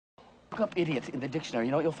Look up idiot in the dictionary.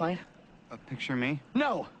 You know what you'll find? Picture me?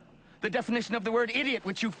 No! The definition of the word idiot,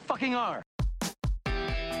 which you fucking are.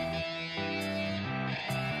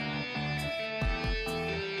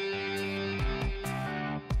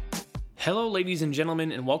 Hello, ladies and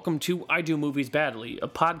gentlemen, and welcome to I Do Movies Badly, a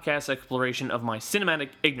podcast exploration of my cinematic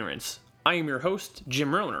ignorance. I am your host,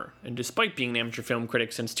 Jim Rohner, and despite being an amateur film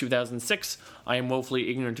critic since 2006, I am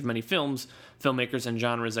woefully ignorant of many films, filmmakers, and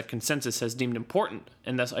genres that consensus has deemed important,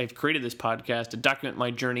 and thus I have created this podcast to document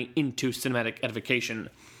my journey into cinematic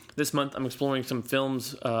edification. This month, I'm exploring some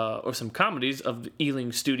films, or some comedies of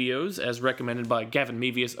Ealing Studios, as recommended by Gavin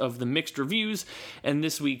Mevius of The Mixed Reviews, and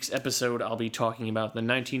this week's episode, I'll be talking about the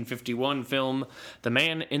 1951 film, The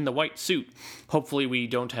Man in the White Suit. Hopefully we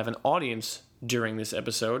don't have an audience during this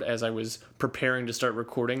episode. As I was preparing to start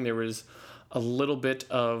recording, there was a little bit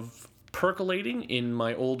of percolating in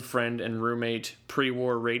my old friend and roommate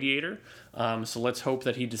pre-war radiator, so let's hope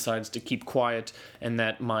that he decides to keep quiet and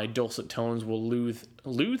that my dulcet tones will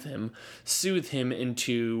soothe him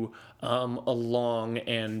into a long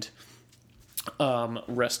and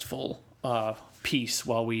restful peace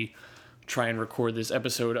while we try and record this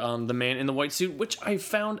episode on The Man in the White Suit, which I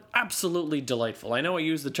found absolutely delightful. I know I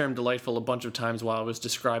used the term delightful a bunch of times while I was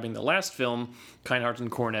describing the last film, Kind Hearts and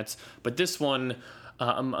Cornets, but this one,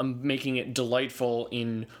 I'm making it delightful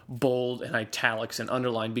in bold and italics and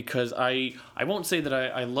underline because I won't say that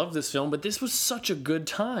I love this film, but this was such a good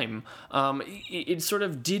time. It sort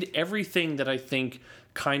of did everything that I think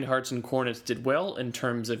Kind Hearts and Cornets did well in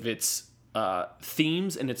terms of its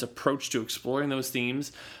themes and its approach to exploring those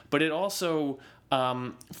themes, but it also,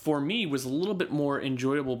 for me, was a little bit more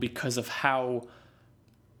enjoyable because of how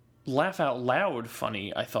laugh out loud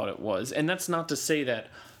funny I thought it was. And that's not to say that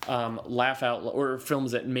or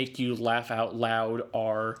films that make you laugh out loud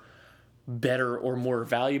are better or more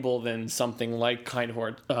valuable than something like Kind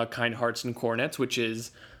Hearts and Cornets, which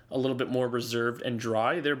is a little bit more reserved and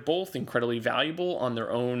dry. They're both incredibly valuable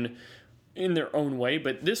in their own way,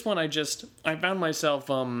 but this one I found myself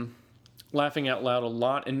laughing out loud a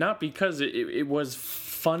lot, and not because it was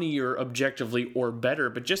funnier objectively or better,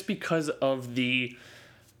 but just because of the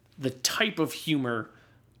type of humor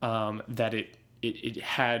that it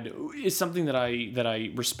had is something that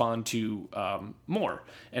I respond to more,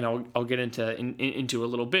 and I'll get into a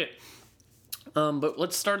little bit. But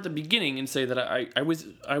let's start at the beginning and say that I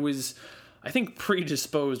was I think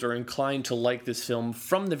predisposed or inclined to like this film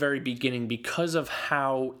from the very beginning because of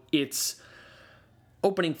how its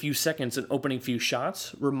opening few seconds and opening few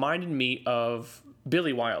shots reminded me of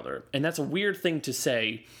Billy Wilder. And that's a weird thing to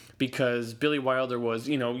say because Billy Wilder was,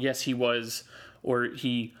 yes, he was, or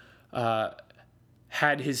he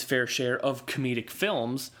had his fair share of comedic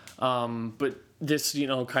films, but this,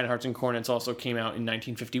 Kind Hearts and Cornets also came out in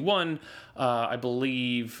 1951. I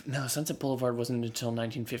believe, no, Sunset Boulevard wasn't until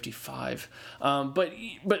 1955. But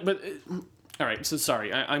all right. So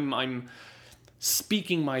sorry, I'm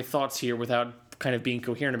speaking my thoughts here without kind of being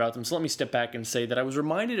coherent about them. So let me step back and say that I was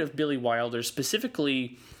reminded of Billy Wilder,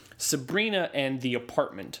 specifically Sabrina and The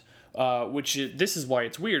Apartment, this is why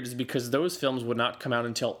it's weird, is because those films would not come out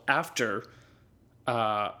until after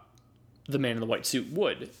The Man in the White Suit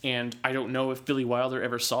would. And I don't know if Billy Wilder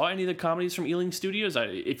ever saw any of the comedies from Ealing Studios.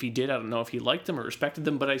 If he did, I don't know if he liked them or respected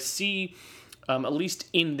them, but I see, at least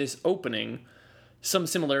in this opening, some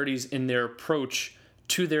similarities in their approach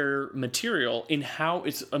to their material in how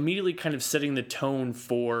it's immediately kind of setting the tone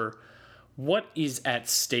for what is at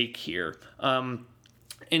stake here. And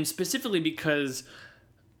specifically because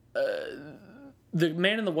The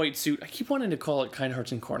Man in the White Suit, I keep wanting to call it Kind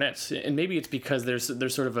Hearts and Cornets, and maybe it's because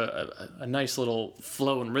there's sort of a nice little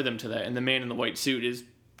flow and rhythm to that, and The Man in the White Suit is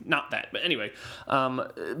not that. But anyway,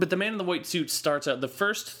 but The Man in the White Suit starts out, the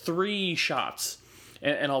first three shots,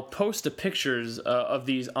 and I'll post the pictures of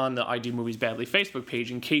these on the I Do Movies Badly Facebook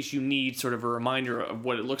page in case you need sort of a reminder of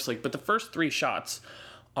what it looks like, but the first three shots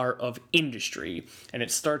are of industry, and it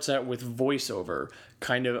starts out with voiceover,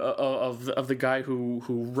 kind of the guy who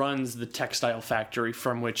runs the textile factory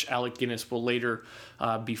from which Alec Guinness will later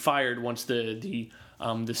be fired once the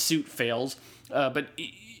suit fails. But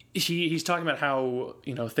he's talking about how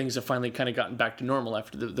things have finally kind of gotten back to normal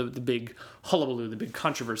after the big hullabaloo, the big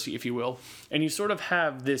controversy, if you will, and you sort of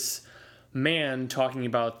have this man talking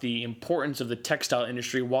about the importance of the textile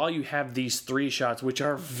industry while you have these three shots, which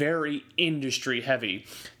are very industry heavy.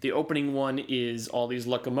 The opening one is all these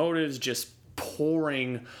locomotives just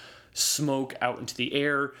pouring smoke out into the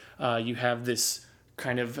air. You have this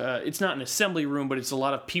kind of it's not an assembly room, but it's a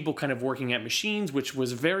lot of people kind of working at machines, which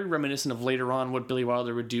was very reminiscent of later on what Billy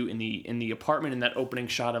Wilder would do in the apartment, in that opening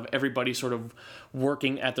shot of everybody sort of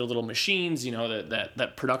working at their little machines. You know,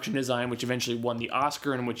 that production design, which eventually won the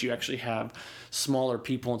Oscar, in which you actually have smaller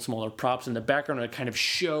people and smaller props in the background to kind of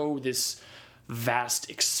show this vast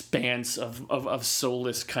expanse of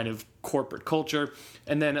soulless kind of corporate culture.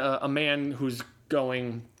 And then a man who's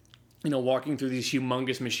going, you know, walking through these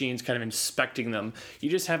humongous machines, kind of inspecting them. You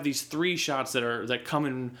just have these three shots that come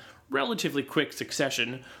in relatively quick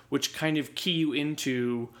succession, which kind of key you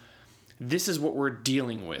into, this is what we're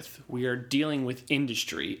dealing with. We are dealing with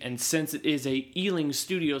industry. And since it is a Ealing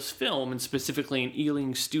Studios film, and specifically an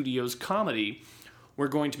Ealing Studios comedy, we're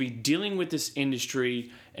going to be dealing with this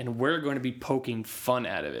industry, and we're going to be poking fun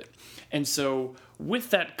out of it. And so with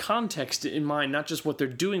that context in mind, not just what they're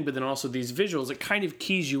doing, but then also these visuals, it kind of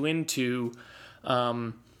keys you into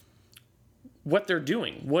what they're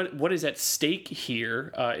doing. What is at stake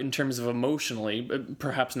here in terms of emotionally,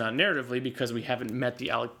 perhaps not narratively, because we haven't met the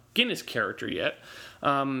Alec Guinness character yet.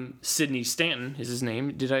 Sidney Stanton is his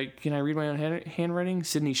name. Can I read my own handwriting?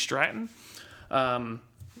 Sidney Stratton?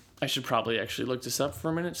 I should probably actually look this up for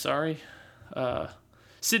a minute. Sorry.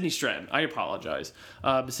 Sidney Stratton. I apologize.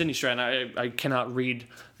 But Sidney Stratton, I cannot read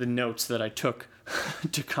the notes that I took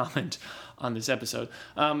to comment on this episode.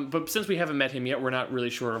 But since we haven't met him yet, we're not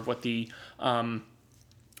really sure of what the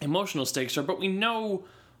emotional stakes are. But we know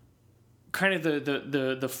kind of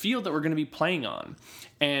the field that we're going to be playing on.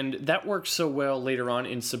 And that works so well later on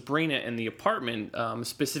in Sabrina and the Apartment,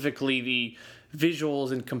 specifically the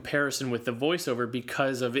visuals in comparison with the voiceover,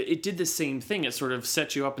 because of it did the same thing. It sort of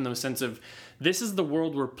sets you up in the sense of, this is the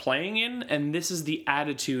world we're playing in, and this is the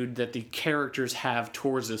attitude that the characters have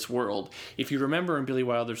towards this world. If you remember in Billy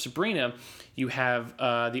Wilder's Sabrina, you have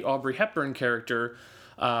the Audrey Hepburn character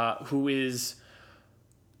who is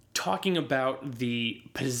talking about the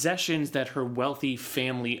possessions that her wealthy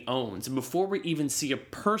family owns. And before we even see a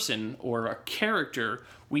person or a character,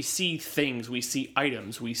 we see things, we see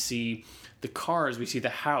items, we see the cars, we see the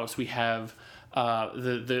house, we have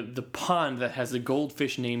the pond that has the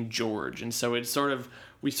goldfish named George. And so it's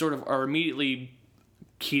we are immediately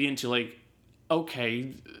keyed into, like,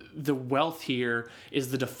 okay, the wealth here is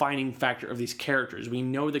the defining factor of these characters. We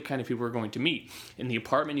know the kind of people we're going to meet. In the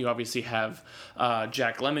Apartment, you obviously have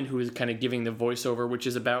Jack Lemmon, who is kind of giving the voiceover, which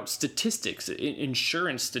is about statistics,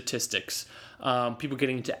 insurance statistics, people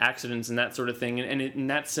getting into accidents and that sort of thing. And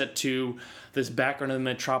that's set to this background of the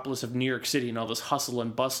metropolis of New York City and all this hustle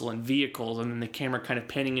and bustle and vehicles. And then the camera kind of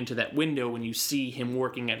panning into that window when you see him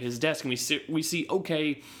working at his desk. And we see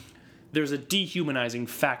okay, there's a dehumanizing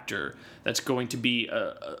factor that's going to be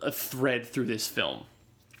a thread through this film.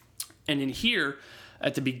 And in here,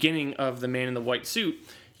 at the beginning of The Man in the White Suit,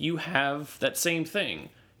 you have that same thing.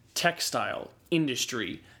 Textile,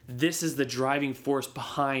 industry. This is the driving force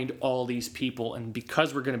behind all these people. And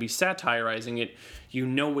because we're going to be satirizing it, you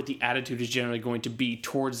know what the attitude is generally going to be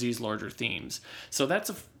towards these larger themes. So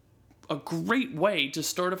that's a great way to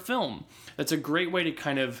start a film. That's a great way to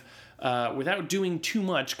kind of, without doing too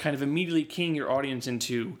much, kind of immediately keying your audience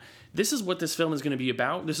into, this is what this film is going to be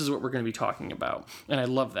about, this is what we're going to be talking about. And I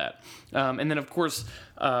love that. And then, of course,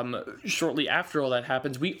 shortly after all that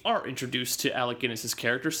happens, we are introduced to Alec Guinness's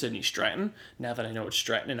character, Sidney Stratton, now that I know it's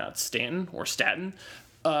Stratton and not Stanton or Staten.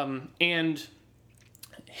 And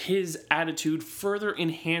his attitude further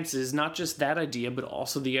enhances not just that idea, but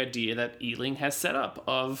also the idea that Ealing has set up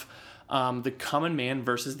of the common man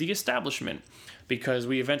versus the establishment. Because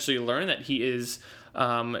we eventually learn that he is,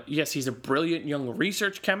 yes, he's a brilliant young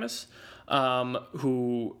research chemist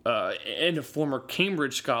who, and a former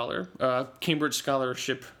Cambridge scholar,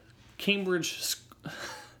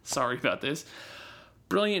 sorry about this,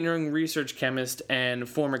 brilliant young research chemist and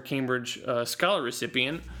former Cambridge scholar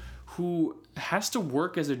recipient who has to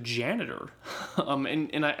work as a janitor.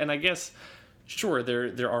 And I guess, sure,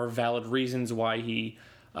 there are valid reasons why he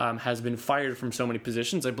has been fired from so many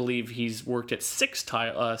positions. I believe he's worked at six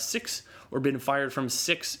or been fired from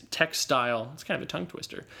 6 textile. It's kind of a tongue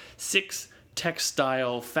twister. 6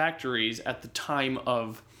 textile factories at the time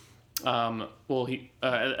of, at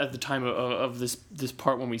the time of this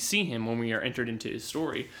part when we see him, when we are entered into his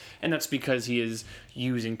story, and that's because he is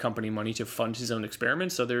using company money to fund his own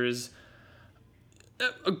experiments. So there is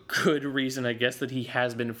a good reason, I guess, that he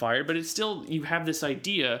has been fired. But it's still, you have this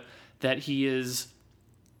idea that he is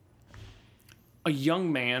a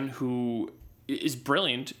young man who is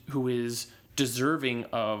brilliant, who is deserving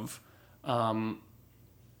of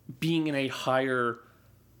being in a higher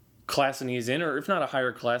class than he's in, or if not a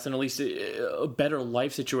higher class, then at least a better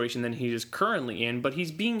life situation than he is currently in, but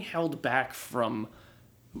he's being held back from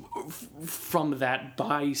from that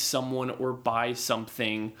by someone or by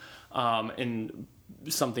something, and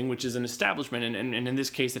something which is an establishment, and in this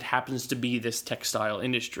case it happens to be this textile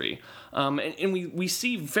industry. And we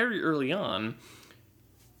see very early on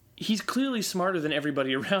he's clearly smarter than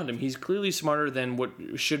everybody around him. He's clearly smarter than what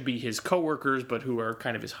should be his coworkers, but who are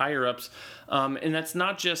kind of his higher-ups. And that's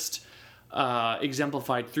not just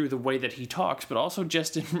exemplified through the way that he talks, but also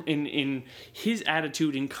just in his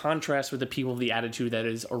attitude in contrast with the people, the attitude that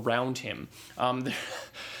is around him.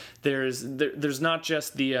 There's not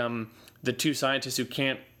just the two scientists who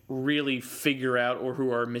can't really figure out, or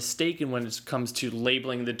who are mistaken when it comes to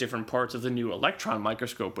labeling the different parts of the new electron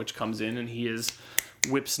microscope which comes in, and he is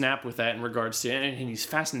whip snap with that in regards to, and he's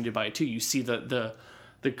fascinated by it too. You see the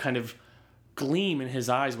kind of gleam in his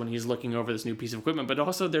eyes when he's looking over this new piece of equipment. But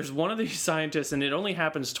also there's one of these scientists, and it only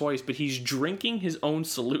happens twice, but he's drinking his own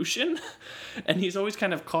solution and he's always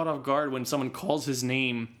kind of caught off guard when someone calls his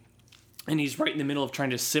name and he's right in the middle of trying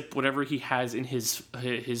to sip whatever he has in his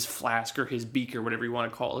flask or his beaker, whatever you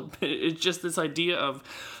want to call it. It's just this idea of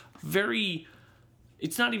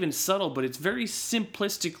it's not even subtle, but it's very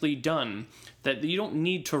simplistically done, that you don't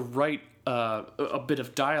need to write a bit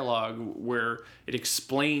of dialogue where it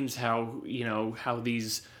explains how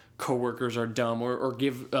these coworkers are dumb, or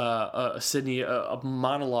give Sidney a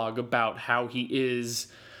monologue about how he is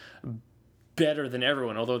better than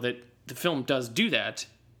everyone, although that the film does do that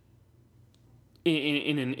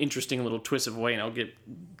in an interesting little twist of a way, and I'll get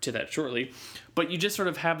to that shortly. But you just sort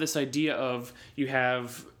of have this idea of, you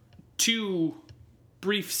have two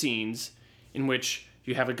brief scenes in which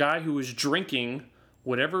you have a guy who is drinking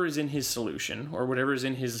whatever is in his solution, or whatever is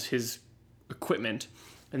in his equipment,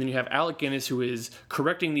 and then you have Alec Guinness, who is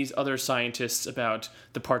correcting these other scientists about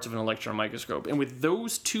the parts of an electron microscope. And with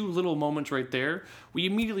those two little moments right there, we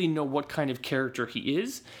immediately know what kind of character he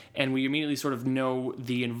is, and we immediately sort of know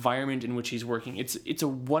the environment in which he's working. It's a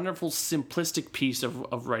wonderful, simplistic piece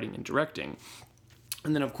of writing and directing.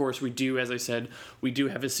 And then, of course, we do have a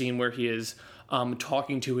scene where he is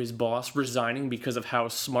talking to his boss, resigning because of how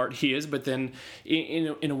smart he is. But then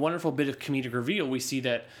in a wonderful bit of comedic reveal, we see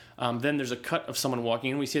that then there's a cut of someone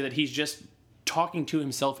walking in. We see that he's just talking to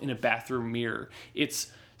himself in a bathroom mirror.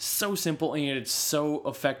 It's so simple, and yet it's so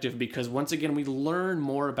effective, because once again, we learn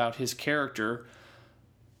more about his character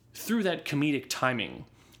through that comedic timing,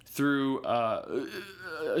 through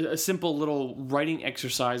a simple little writing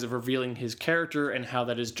exercise of revealing his character, and how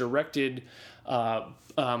that is directed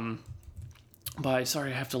by,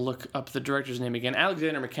 sorry, I have to look up the director's name again,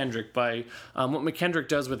 Alexander McKendrick, by what McKendrick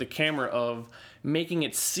does with the camera of making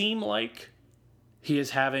it seem like he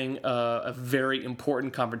is having a very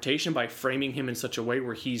important confrontation by framing him in such a way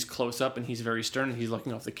where he's close up and he's very stern and he's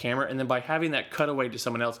looking off the camera, and then by having that cutaway to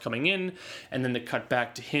someone else coming in, and then the cut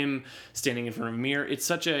back to him standing in front of a mirror. It's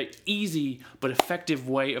such a easy but effective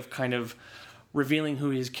way of kind of revealing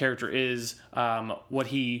who his character is, what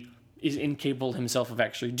he is incapable himself of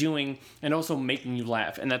actually doing, and also making you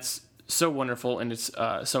laugh. And that's so wonderful, and it's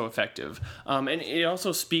so effective. And it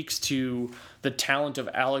also speaks to the talent of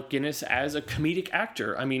Alec Guinness as a comedic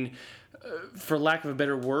actor. I mean, for lack of a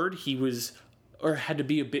better word, he was, or had to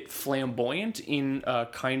be, a bit flamboyant in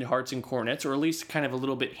Kind Hearts and Coronets, or at least kind of a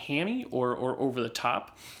little bit hammy or over the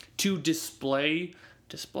top, to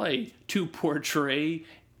portray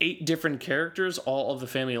 8 different characters, all of the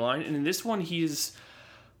family line. And in this one, he's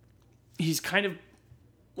kind of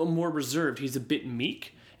more reserved. He's a bit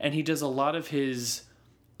meek, and he does a lot of his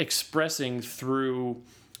expressing through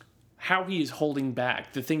how he is holding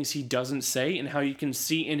back, the things he doesn't say, and how you can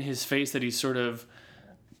see in his face that he's sort of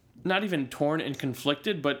not even torn and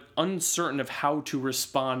conflicted, but uncertain of how to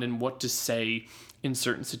respond and what to say in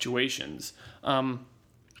certain situations.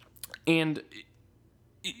 And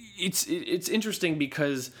it's interesting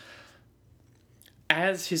because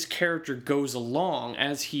as his character goes along,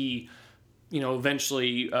 as he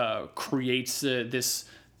eventually creates this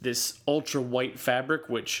ultra white fabric,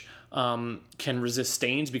 which can resist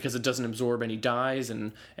stains because it doesn't absorb any dyes,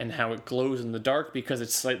 and how it glows in the dark because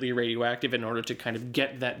it's slightly radioactive, in order to kind of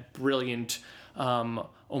get that brilliant,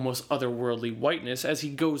 almost otherworldly whiteness. As he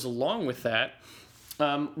goes along with that,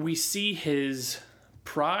 we see his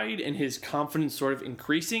pride and his confidence sort of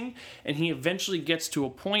increasing, and he eventually gets to a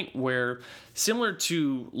point where, similar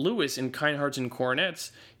to Lewis in Kind Hearts and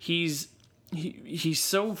Coronets, he's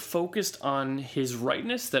so focused on his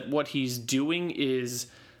rightness that what he's doing is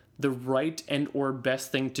the right and or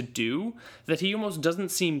best thing to do, that he almost doesn't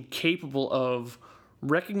seem capable of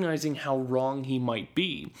recognizing how wrong he might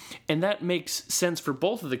be. And that makes sense for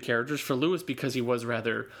both of the characters. For Lewis, because he was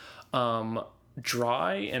rather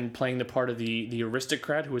dry and playing the part of the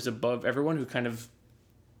aristocrat who is above everyone, who kind of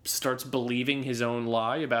starts believing his own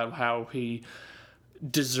lie about how he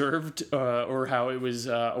deserved or how it was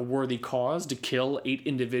a worthy cause to kill 8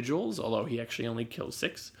 individuals, although he actually only killed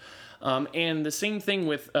 6. And the same thing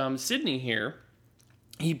with Sidney here.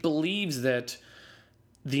 He believes that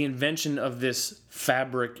the invention of this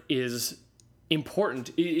fabric is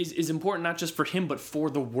important, is important not just for him, but for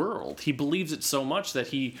the world. He believes it so much that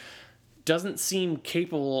he doesn't seem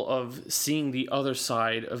capable of seeing the other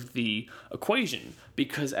side of the equation,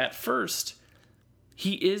 because at first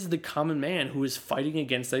he is the common man who is fighting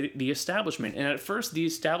against the establishment. And at first the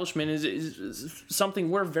establishment is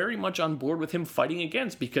something we're very much on board with him fighting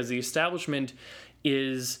against, because the establishment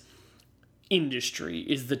is industry,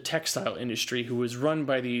 is the textile industry, who is run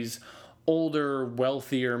by these older,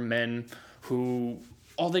 wealthier men who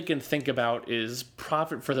all they can think about is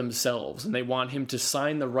profit for themselves, and they want him to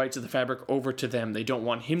sign the rights of the fabric over to them. They don't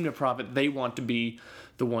want him to profit. They want to be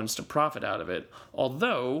the ones to profit out of it.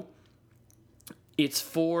 Although it's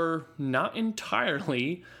for not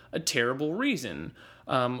entirely a terrible reason,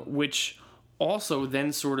 which also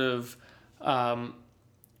then sort of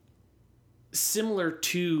similar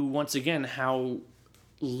to, once again, how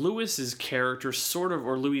Louis's character sort of,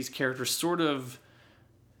 or Louis' character sort of,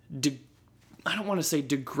 I don't want to say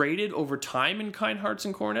degraded over time in Kind Hearts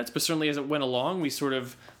and Coronets, but certainly as it went along, we sort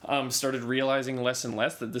of started realizing less and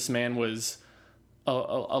less that this man was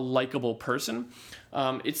a likable person.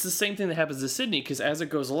 It's the same thing that happens to Sidney, because as it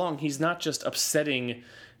goes along, he's not just upsetting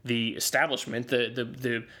the establishment,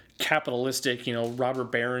 the capitalistic, robber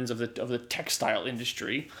barons of the textile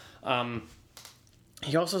industry.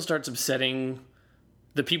 He also starts upsetting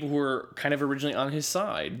the people who were kind of originally on his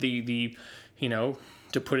side, the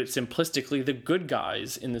to put it simplistically, the good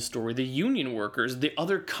guys in the story, the union workers, the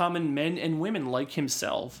other common men and women like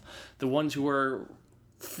himself, the ones who are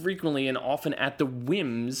frequently and often at the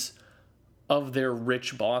whims of their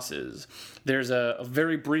rich bosses. There's a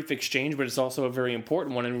very brief exchange, but it's also a very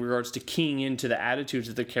important one in regards to keying into the attitudes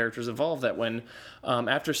that the characters evolve, that when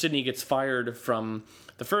after Sidney gets fired from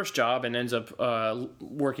the first job and ends up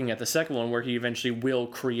working at the second one, where he eventually will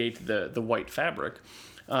create the white fabric,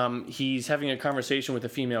 he's having a conversation with a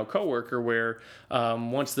female coworker where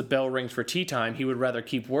once the bell rings for tea time, he would rather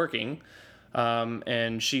keep working.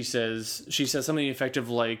 And she says something effective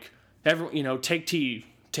like, take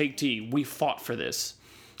tea. We fought for this.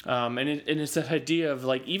 And it's the idea of,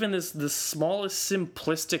 like, even the smallest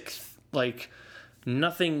simplistic, like,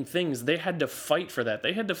 nothing things, they had to fight for that.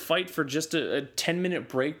 They had to fight for just a 10-minute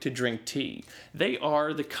break to drink tea. They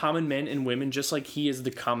are the common men and women, just like he is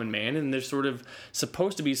the common man, and there's sort of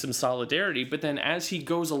supposed to be some solidarity. But then as he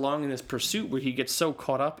goes along in this pursuit, where he gets so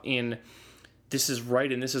caught up in this is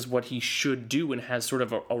right and this is what he should do and has sort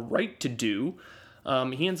of a right to do,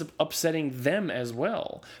 he ends up upsetting them as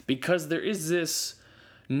well, because there is this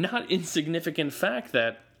not insignificant fact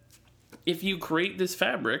that if you create this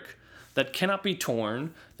fabric that cannot be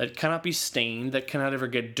torn, that cannot be stained, that cannot ever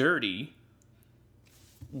get dirty,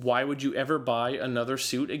 why would you ever buy another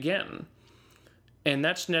suit again? And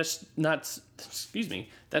that's not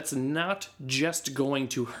just going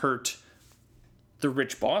to hurt the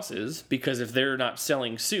rich bosses, because if they're not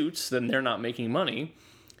selling suits, then they're not making money.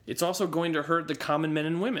 It's also going to hurt the common men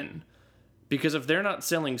and women, because if they're not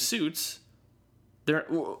selling suits,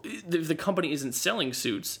 if the company isn't selling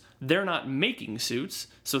suits, they're not making suits,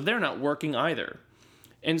 so they're not working either.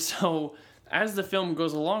 And so as the film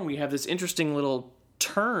goes along, we have this interesting little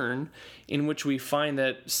turn in which we find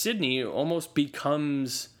that Sidney almost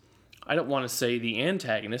becomes, I don't want to say the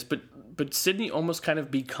antagonist, but Sidney almost kind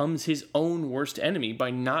of becomes his own worst enemy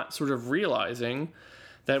by not sort of realizing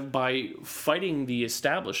that by fighting the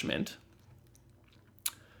establishment,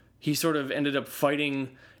 he sort of ended up fighting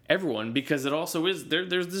everyone, because it also is,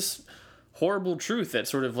 there's this horrible truth that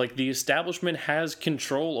sort of like the establishment has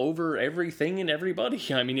control over everything and everybody.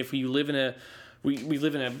 I mean, if we live in we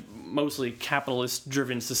live in a mostly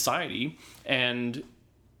capitalist-driven society, and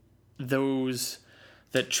those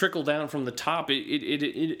that trickle down from the top,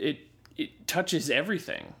 it touches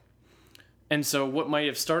everything. And so what might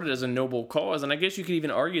have started as a noble cause, and I guess you could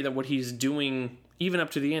even argue that what he's doing, even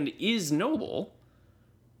up to the end, is noble,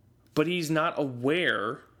 but he's not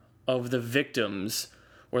aware of the victims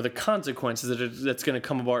or the consequences that's going to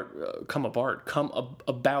come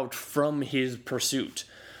about from his pursuit.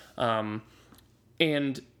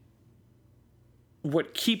 And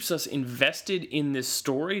what keeps us invested in this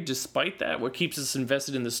story, despite that, what keeps us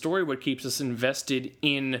invested in the story, what keeps us invested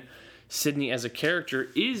in Sidney as a character,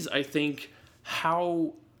 is, I think,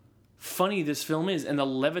 how funny this film is and the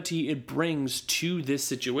levity it brings to this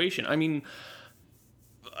situation. I mean,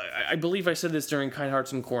 I believe I said this during Kind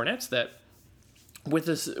Hearts and Coronets, that with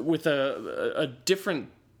a different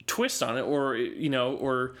twist on it, or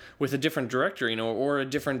or with a different director, or a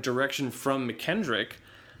different direction from McKendrick,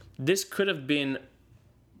 this could have been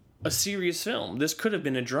a serious film. This could have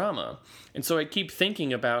been a drama. And so I keep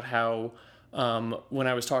thinking about how when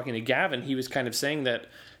I was talking to Gavin, he was kind of saying that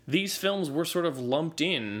these films were sort of lumped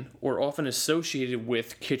in or often associated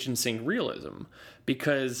with kitchen sink realism,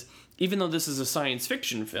 because even though this is a science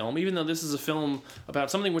fiction film, even though this is a film about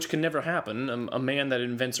something which can never happen, a man that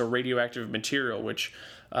invents a radioactive material which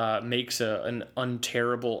makes an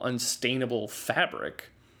unterrible, unstainable fabric,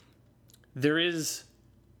 there is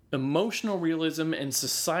emotional realism and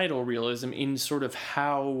societal realism in sort of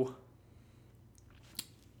how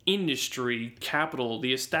industry, capital,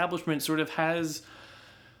 the establishment sort of has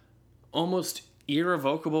almost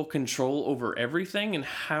irrevocable control over everything, and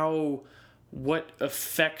how what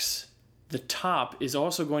affects the top is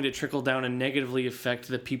also going to trickle down and negatively affect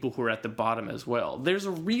the people who are at the bottom as well. There's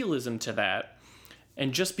a realism to that,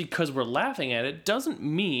 and just because we're laughing at it doesn't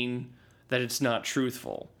mean that it's not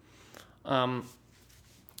truthful.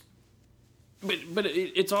 But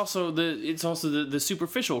it's also the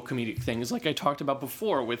superficial comedic things, like I talked about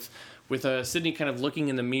before, with Sidney kind of looking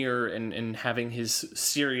in the mirror and having his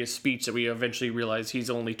serious speech that we eventually realize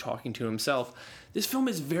he's only talking to himself. This film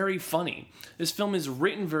is very funny. This film is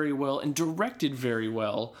written very well and directed very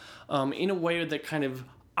well, in a way that kind of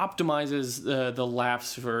optimizes the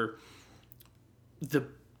laughs for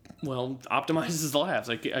optimizes the laughs.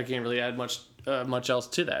 I can't really add much else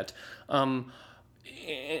to that.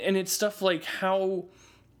 And it's stuff like how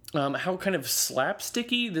kind of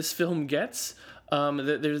slapsticky this film gets.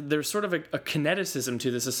 There's sort of a kineticism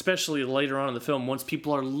to this, especially later on in the film, once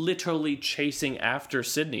people are literally chasing after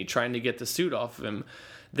Sidney, trying to get the suit off of him.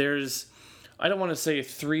 There's, I don't want to say a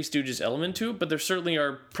Three Stooges element to it, but there certainly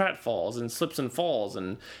are pratfalls and slips and falls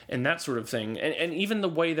and that sort of thing. And even the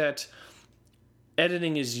way that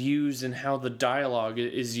editing is used and how the dialogue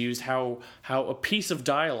is used, how a piece of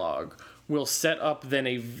dialogue will set up then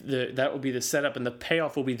that will be the setup, and the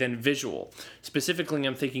payoff will be then visual. Specifically,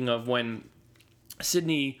 I'm thinking of when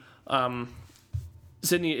Sidney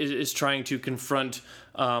is trying to confront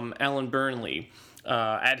Alan Burnley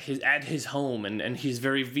at his home, and he's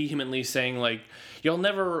very vehemently saying, like, you'll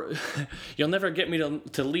never get me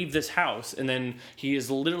to leave this house, and then he is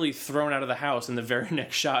literally thrown out of the house in the very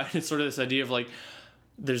next shot. It's sort of this idea of, like,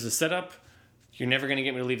 there's a setup, you're never going to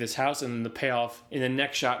get me to leave this house, and then the payoff, in the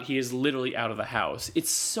next shot, he is literally out of the house. It's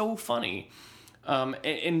so funny.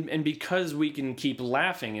 And because we can keep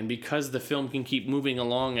laughing, and because the film can keep moving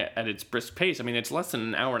along at its brisk pace, I mean, it's less than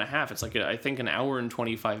an hour and a half. It's like, I think, an hour and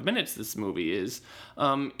 25 minutes this movie is.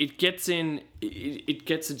 It gets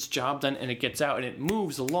its job done, and it gets out, and it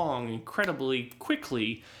moves along incredibly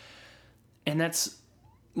quickly. And that's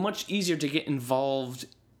much easier to get involved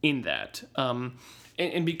in that.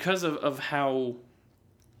 And because of how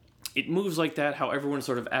it moves like that, how everyone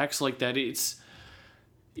sort of acts like that,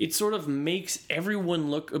 it sort of makes everyone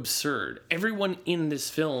look absurd. Everyone in this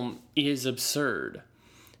film is absurd.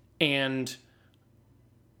 And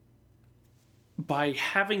by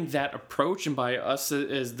having that approach, and by us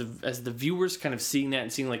as the viewers kind of seeing that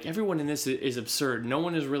and seeing, like, everyone in this is absurd, no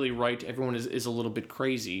one is really right, everyone is a little bit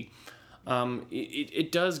crazy,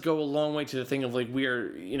 it does go a long way to the thing of, like, we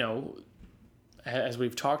are, as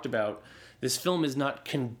we've talked about, this film is not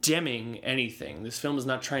condemning anything. This film is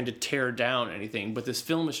not trying to tear down anything, but this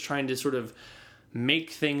film is trying to sort of make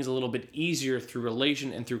things a little bit easier through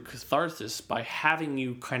relation and through catharsis by having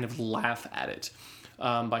you kind of laugh at it,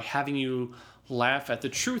 by having you laugh at the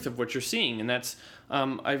truth of what you're seeing. And that's,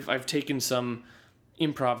 I've taken some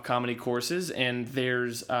improv comedy courses, and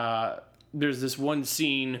there's this one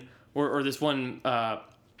scene or this one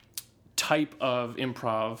type of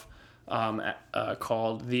improv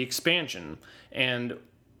called The Expansion. And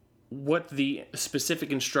what the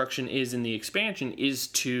specific instruction is in The Expansion is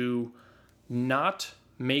to not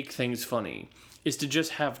make things funny, is to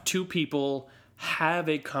just have two people have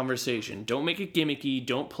a conversation. Don't make it gimmicky,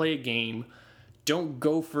 don't play a game, don't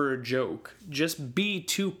go for a joke. Just be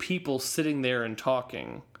two people sitting there and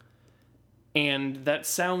talking. And that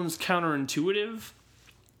sounds counterintuitive,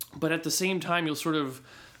 but at the same time, you'll sort of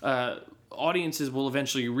audiences will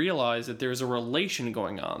eventually realize that there's a relation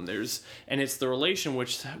going on. And it's the relation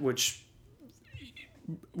which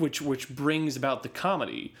brings about the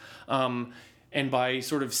comedy. And by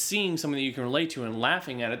sort of seeing something that you can relate to and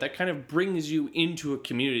laughing at it, that kind of brings you into a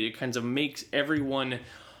community. It kind of makes everyone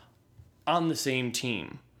on the same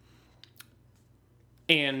team.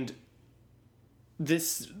 And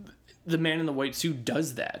the man in the white suit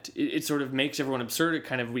does that. It sort of makes everyone absurd. It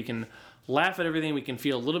kind of, we can laugh at everything. We can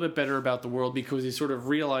feel a little bit better about the world because we sort of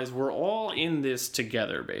realize we're all in this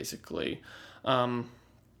together, basically. And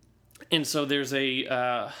so there's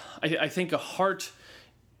I think a heart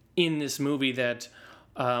in this movie that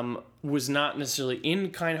was not necessarily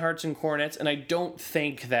in Kind Hearts and Coronets, and I don't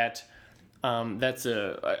think that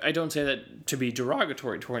I don't say that to be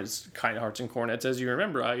derogatory towards Kind Hearts and Coronets. As you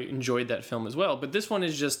remember, I enjoyed that film as well. But this one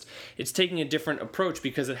is just, it's taking a different approach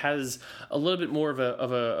because it has a little bit more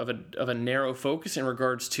of a narrow focus in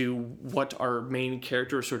regards to what our main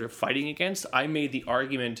character is sort of fighting against. I made the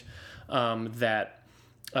argument that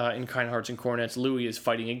in Kind Hearts and Coronets, Louis is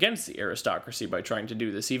fighting against the aristocracy by trying to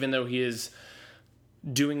do this, even though he is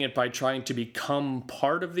doing it by trying to become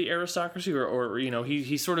part of the aristocracy, or you know,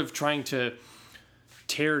 he's sort of trying to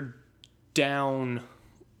tear down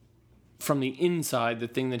from the inside the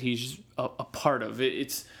thing that he's a part of.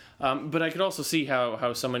 But I could also see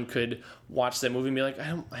how someone could watch that movie and be like,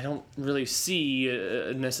 I don't really see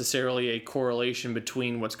necessarily a correlation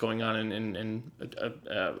between what's going on and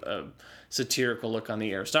a satirical look on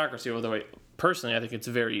the aristocracy, although personally I think it's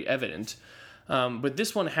very evident. But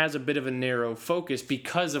this one has a bit of a narrow focus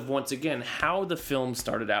because of, once again, how the film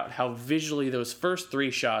started out, how visually those first 3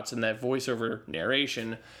 shots and that voiceover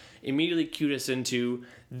narration immediately cued us into,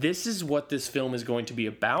 this is what this film is going to be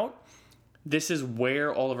about. This is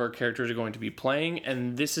where all of our characters are going to be playing,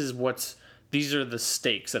 and these are the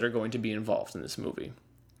stakes that are going to be involved in this movie.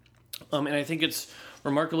 And I think it's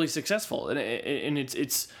remarkably successful, and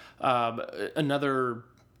it's another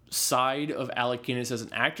side of Alec Guinness as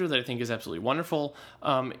an actor that I think is absolutely wonderful.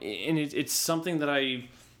 And it's something that a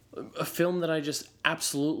film that I just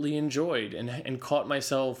absolutely enjoyed and caught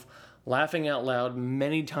myself laughing out loud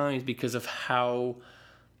many times because of how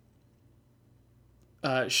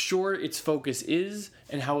short its focus is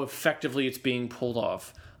and how effectively it's being pulled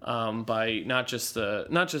off by not just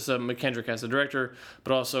McKendrick as the director,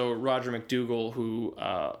 but also Roger McDougall, who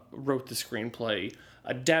wrote the screenplay,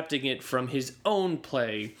 adapting it from his own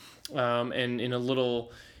play, and in a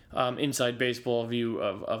little inside baseball view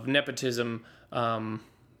of nepotism,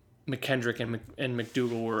 McKendrick and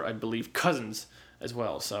McDougall were, I believe, cousins as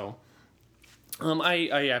well. So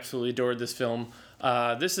I absolutely adored this film.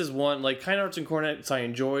 This is one, like Kind Hearts and Coronets, I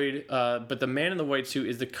enjoyed, but The Man in the White Suit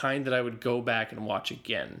is the kind that I would go back and watch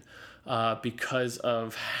again because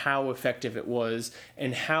of how effective it was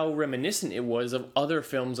and how reminiscent it was of other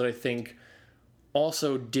films that I think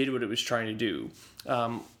also did what it was trying to do.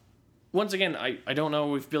 Once again, I don't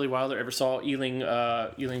know if Billy Wilder ever saw Ealing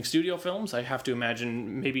Studio films. I have to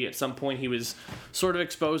imagine maybe at some point he was sort of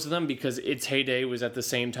exposed to them because its heyday was at the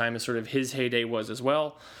same time as sort of his heyday was as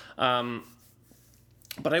well.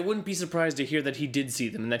 But I wouldn't be surprised to hear that he did see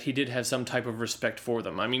them and that he did have some type of respect for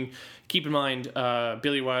them. I mean, keep in mind,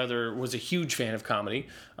 Billy Wilder was a huge fan of comedy.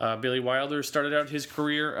 Billy Wilder started out his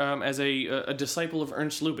career as a disciple of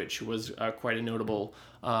Ernst Lubitsch, who was quite a notable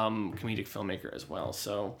comedic filmmaker as well.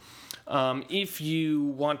 So if you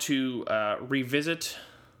want to revisit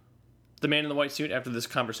The Man in the White Suit after this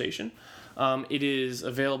conversation, it is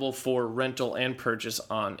available for rental and purchase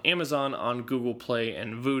on Amazon, on Google Play,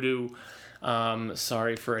 and Vudu.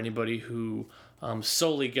 Sorry for anybody who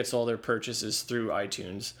solely gets all their purchases through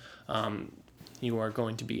iTunes. You are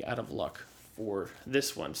going to be out of luck for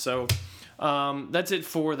this one. So that's it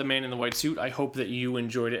for The Man in the White Suit. I hope that you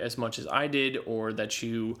enjoyed it as much as I did, or that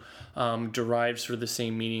you derived sort of the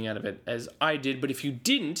same meaning out of it as I did. But if you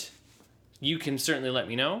didn't, you can certainly let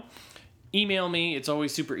me know. Email me. It's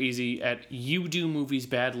always super easy at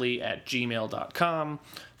youdomoviesbadly@gmail.com.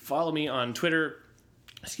 Follow me on Twitter,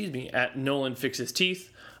 at Nolan Fixes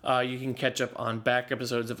Teeth. You can catch up on back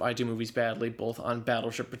episodes of I Do Movies Badly, both on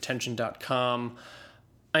battleshippretension.com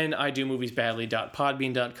and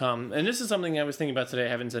idomoviesbadly.podbean.com. And this is something I was thinking about today, I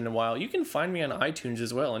haven't said in a while. You can find me on iTunes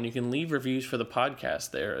as well, and you can leave reviews for the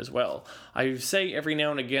podcast there as well. I say every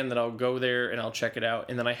now and again that I'll go there and I'll check it out,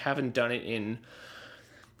 and then I haven't done it in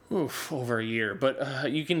over a year,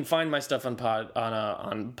 but you can find my stuff on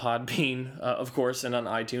Podbean, of course, and on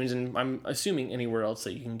iTunes, and I'm assuming anywhere else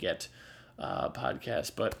that you can get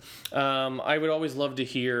podcasts. But I would always love to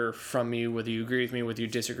hear from you, whether you agree with me, whether you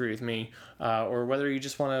disagree with me, or whether you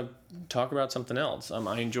just want to talk about something else.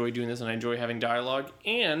 I enjoy doing this, and I enjoy having dialogue,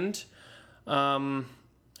 and I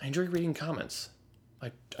enjoy reading comments.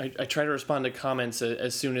 I try to respond to comments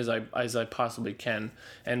as soon as I possibly can,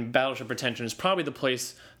 and Battleship Pretension is probably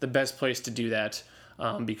the best place to do that,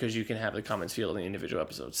 because you can have the comments field in the individual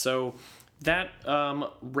episodes. So that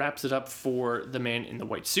wraps it up for The Man in the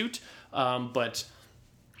White Suit. But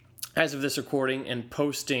as of this recording and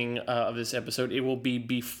posting of this episode, it will be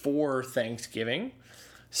before Thanksgiving.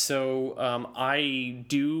 So I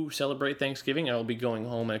do celebrate Thanksgiving. I will be going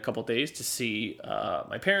home in a couple days to see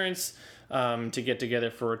my parents, to get together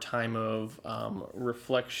for a time of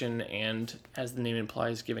reflection and, as the name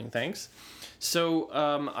implies, giving thanks. So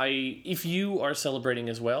if you are celebrating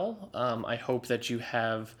as well, I hope that you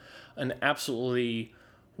have an absolutely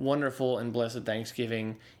wonderful and blessed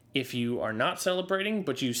Thanksgiving. If you are not celebrating,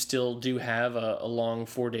 but you still do have a long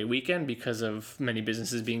 4-day weekend because of many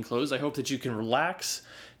businesses being closed, I hope that you can relax,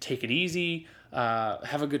 take it easy,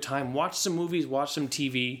 have a good time, watch some movies, watch some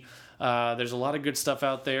TV. There's a lot of good stuff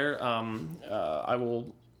out there.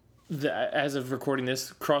 As of recording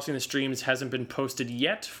this, Crossing the Streams hasn't been posted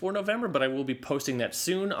yet for November, but I will be posting that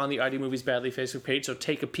soon on the ID Movies Badly Facebook page, so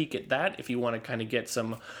take a peek at that if you want to kind of get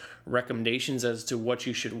some recommendations as to what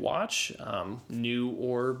you should watch, new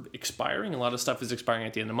or expiring. A lot of stuff is expiring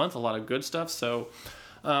at the end of the month, a lot of good stuff. So,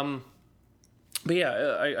 but yeah,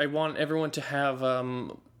 I want everyone to have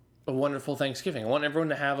a wonderful Thanksgiving. I want everyone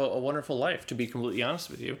to have a wonderful life, to be completely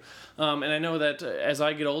honest with you. And I know that as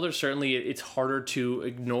I get older, certainly it's harder to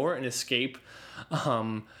ignore and escape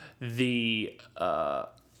the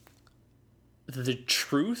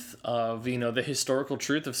truth of, the historical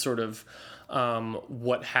truth of sort of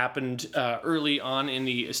what happened early on in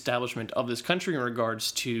the establishment of this country in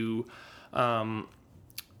regards to a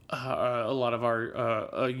lot of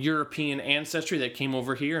our European ancestry that came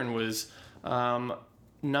over here and was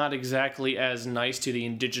not exactly as nice to the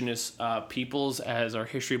indigenous peoples as our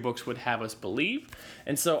history books would have us believe.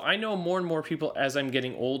 And so I know more and more people as I'm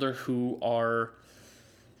getting older who are,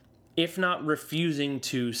 if not refusing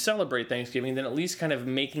to celebrate Thanksgiving, then at least kind of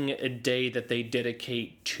making it a day that they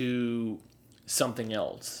dedicate to something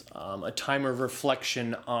else, a time of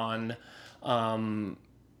reflection on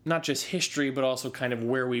not just history, but also kind of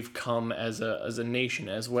where we've come as a nation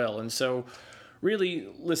as well. And so really,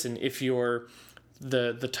 listen, if you're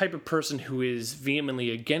the type of person who is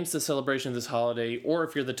vehemently against the celebration of this holiday, or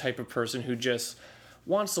if you're the type of person who just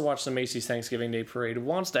wants to watch the Macy's Thanksgiving Day Parade,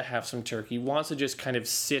 wants to have some turkey, wants to just kind of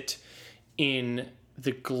sit in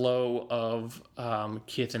the glow of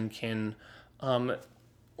kith and kin,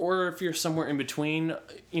 or if you're somewhere in between,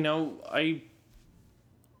 I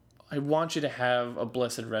want you to have a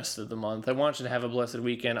blessed rest of the month. I want you to have a blessed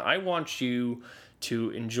weekend. I want you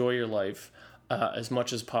to enjoy your life as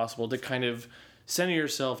much as possible, to kind of center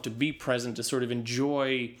yourself, to be present, to sort of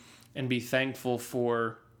enjoy and be thankful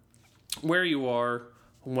for where you are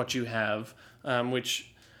and what you have,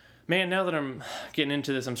 which, man, now that I'm getting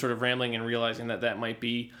into this, I'm sort of rambling and realizing that might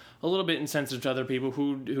be a little bit insensitive to other people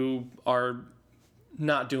who are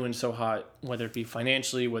not doing so hot, whether it be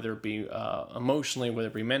financially, whether it be emotionally, whether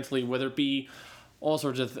it be mentally, whether it be all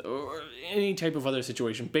sorts of or any type of other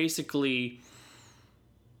situation. Basically,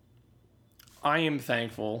 I am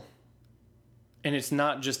thankful, and it's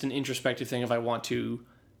not just an introspective thing if I want to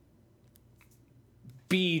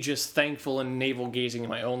be just thankful and navel-gazing in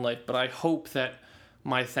my own life, but I hope that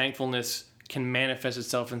my thankfulness can manifest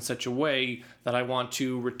itself in such a way that I want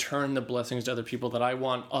to return the blessings to other people, that I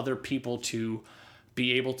want other people to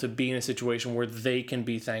be able to be in a situation where they can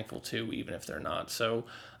be thankful too, even if they're not. So,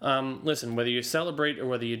 listen, whether you celebrate or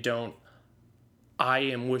whether you don't, I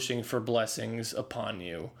am wishing for blessings upon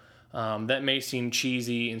you. That may seem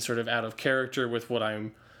cheesy and sort of out of character with what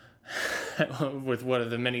I'm, with one of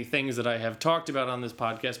the many things that I have talked about on this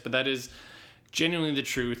podcast, but that is genuinely the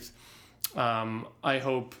truth. I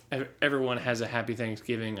hope everyone has a happy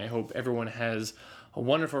Thanksgiving. I hope everyone has a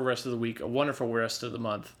wonderful rest of the week, a wonderful rest of the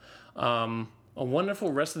month, a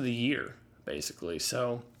wonderful rest of the year, basically.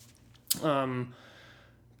 So,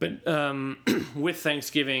 with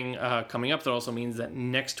Thanksgiving coming up, that also means that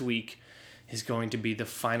next week is going to be the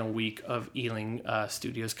final week of Ealing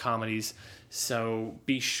Studios Comedies. So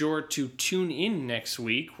be sure to tune in next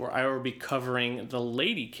week, where I will be covering The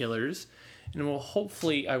Lady Killers, and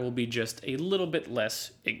hopefully I will be just a little bit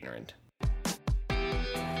less ignorant.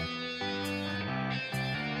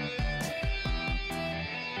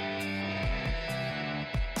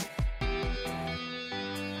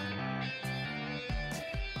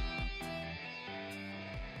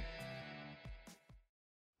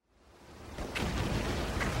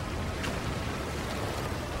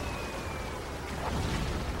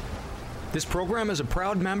 This program is a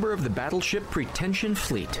proud member of the Battleship Pretension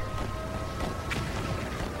Fleet.